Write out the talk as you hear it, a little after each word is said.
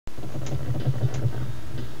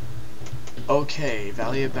Okay,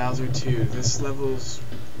 Valley of Bowser 2. This level's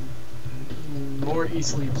more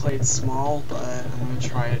easily played small, but I'm gonna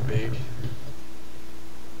try it big.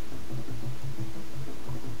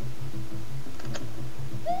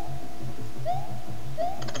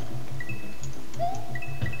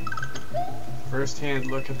 First hand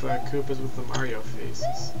look at the Koopas with the Mario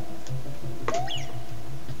faces.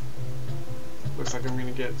 Looks like I'm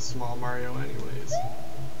gonna get small Mario anyways.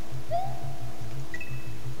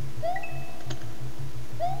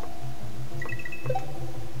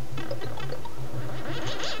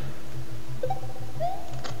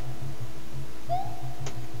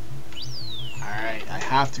 Alright, I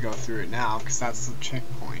have to go through it now because that's the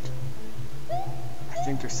checkpoint. I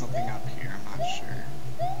think there's something up here, I'm not sure.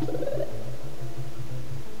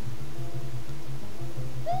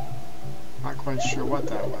 Not quite sure what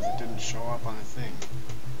that was, it didn't show up on a thing.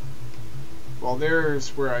 Well, there's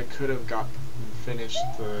where I could have finished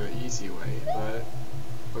the easy way, but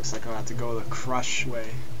looks like I'll have to go the crush way.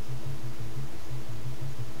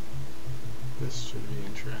 This should be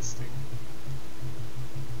interesting.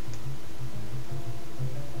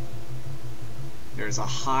 There's a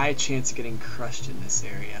high chance of getting crushed in this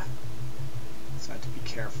area, so I have to be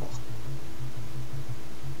careful.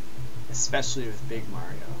 Especially with Big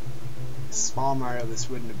Mario. Small Mario, this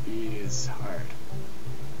wouldn't be as hard.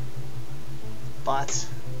 But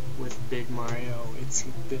with Big Mario, it's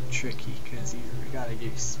a bit tricky because you gotta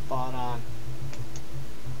get spot on.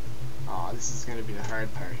 Oh, this is gonna be the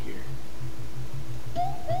hard part here.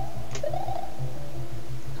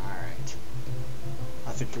 Alright.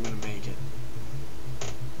 I think we're gonna make it.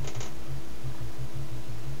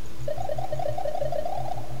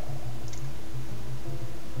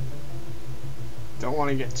 Don't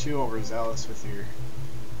want to get too overzealous with your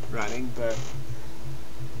running, but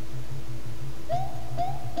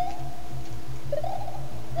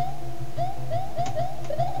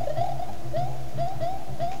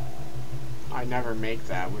I never make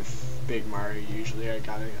that with Big Mario. Usually I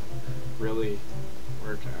gotta really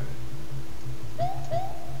work at it.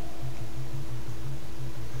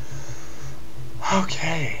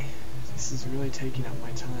 Okay, this is really taking up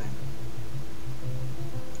my time.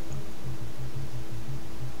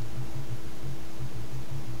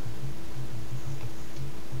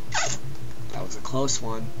 That was a close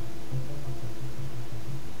one.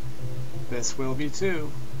 This will be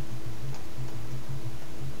too.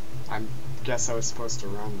 I guess I was supposed to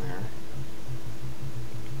run there.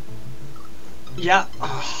 Yeah.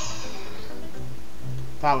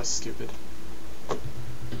 That was stupid.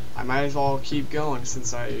 I might as well keep going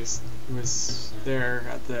since I was there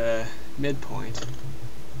at the midpoint.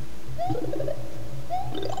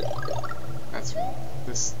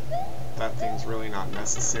 That thing's really not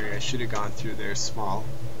necessary. I should have gone through there small.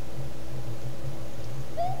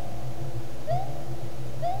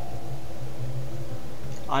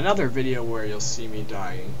 Another video where you'll see me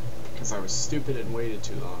dying because I was stupid and waited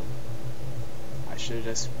too long. I should have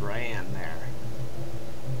just ran there.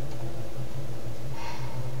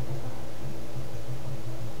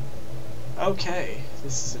 Okay,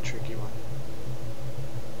 this is a tricky one.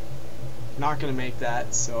 Not gonna make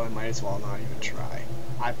that, so I might as well not even try.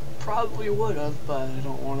 I probably would have, but I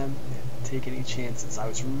don't want to take any chances. I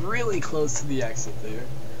was really close to the exit there,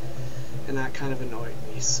 and that kind of annoyed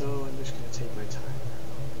me, so I'm just gonna take my time.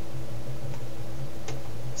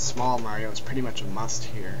 Small Mario is pretty much a must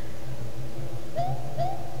here.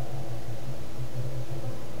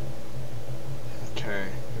 Okay,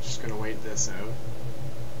 I'm just gonna wait this out.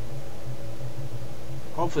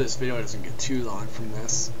 Hopefully this video doesn't get too long from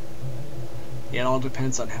this. It all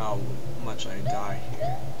depends on how much I die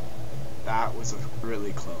here. That was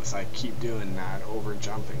really close. I keep doing that over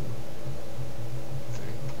jumping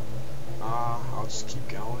thing. I'll just keep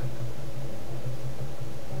going.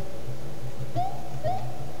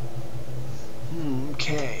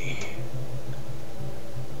 Okay.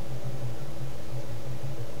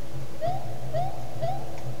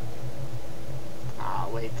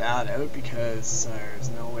 I'll wait that out because there's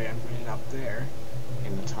no way I'm getting up there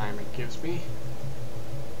in the time it gives me.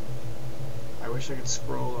 I wish I could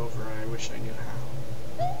scroll over. I wish I knew how.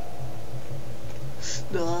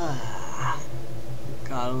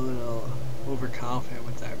 Got a little overconfident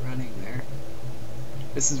with that running there.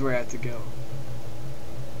 This is where I have to go.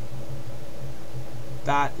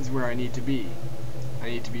 That is where I need to be. I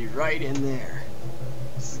need to be right in there.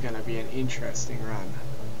 This is gonna be an interesting run.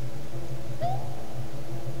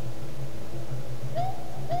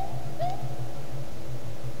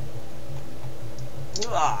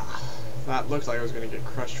 That looked like I was gonna get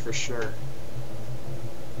crushed for sure.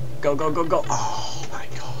 Go, go, go, go. Oh my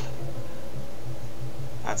god.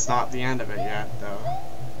 That That's not the end of it yet, though.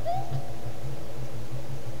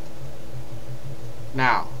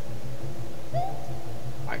 Now,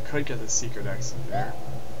 I could get the secret exit there.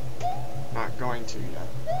 Not going to yet.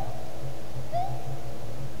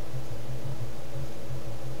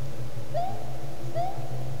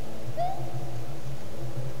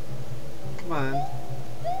 Come on.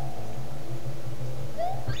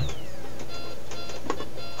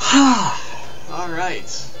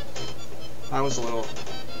 Alright.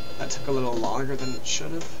 That took a little longer than it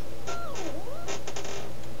should have.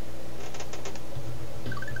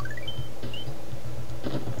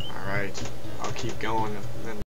 Alright, I'll keep going and then